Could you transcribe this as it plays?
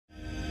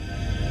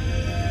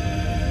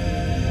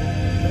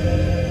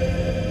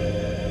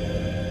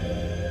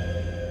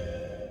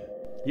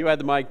You had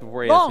the mic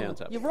before you had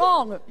hands up. You're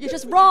wrong. You're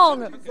just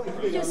wrong.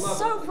 You're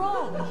so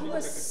wrong. You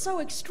are so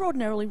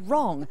extraordinarily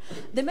wrong.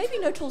 There may be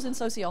no tools in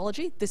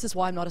sociology. This is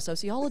why I'm not a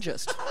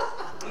sociologist.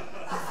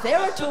 There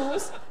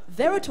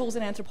are tools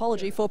in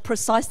anthropology for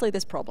precisely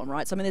this problem,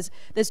 right? So I mean,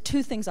 there's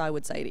two things I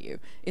would say to you.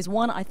 Is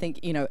one, I think,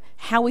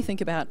 how we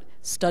think about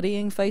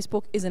studying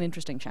Facebook is an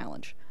interesting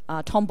challenge.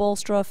 Tom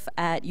Ballstroff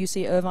at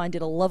UC Irvine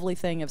did a lovely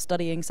thing of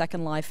studying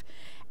Second Life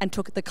and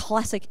took the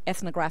classic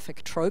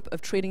ethnographic trope of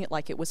treating it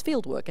like it was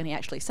fieldwork, and he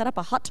actually set up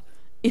a hut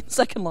in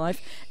Second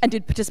Life and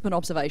did participant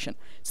observation.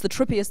 It's the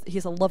trippiest.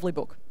 Here's a lovely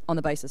book on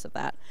the basis of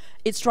that.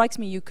 It strikes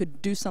me you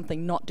could do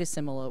something not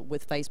dissimilar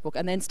with Facebook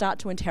and then start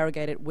to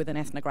interrogate it with an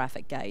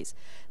ethnographic gaze.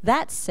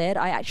 That said,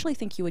 I actually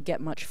think you would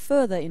get much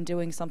further in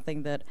doing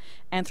something that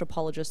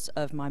anthropologists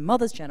of my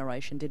mother's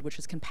generation did, which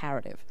is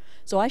comparative.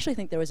 So I actually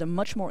think there is a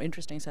much more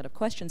interesting set of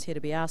questions here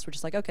to be asked, which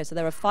is like, okay, so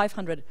there are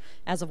 500,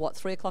 as of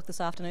 3 o'clock this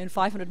afternoon,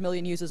 500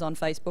 million users on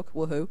Facebook,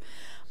 woohoo.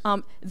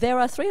 There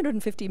are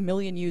 350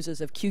 million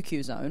users of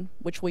QQ Zone,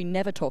 which we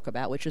never talk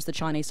about, which is the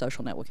Chinese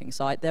social networking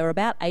site. There are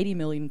about 80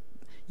 million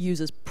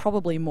users,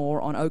 probably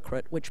more, on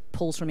Okrit, which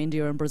pulls from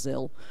India and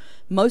Brazil.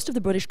 Most of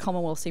the British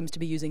Commonwealth seems to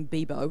be using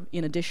Bebo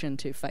in addition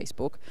to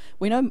Facebook.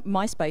 We know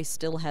MySpace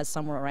still has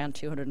somewhere around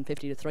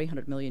 250 to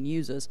 300 million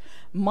users.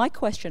 My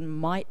question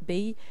might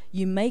be,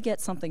 you may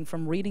get something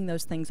from reading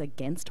those things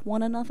against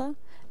one another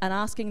and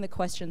asking the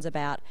questions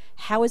about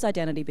how is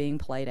identity being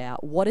played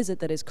out, what is it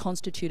that is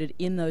constituted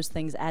in those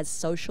things as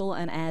social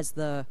and as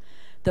the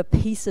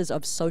pieces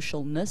of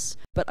socialness.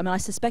 But I mean, I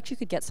suspect you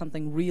could get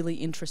something really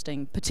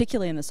interesting,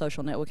 particularly in the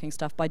social networking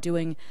stuff, by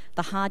doing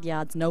the hard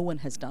yards no one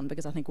has done,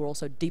 because I think we're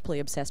also deeply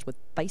obsessed with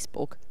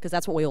Facebook, because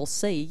that's what we all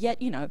see. Yet,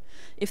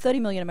 if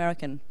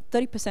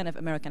 30% of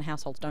American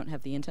households don't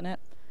have the internet,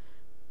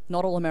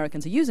 not all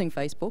Americans are using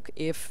Facebook.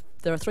 If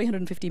there are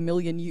 350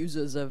 million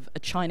users of a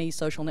Chinese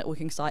social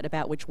networking site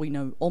about which we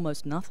know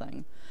almost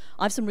nothing,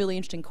 I have some really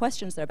interesting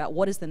questions there about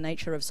what is the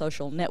nature of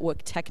social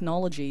network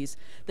technologies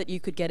that you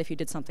could get if you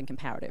did something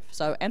comparative.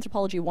 So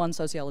anthropology 1,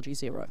 sociology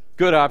 0.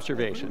 Good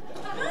observation.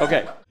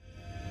 Okay.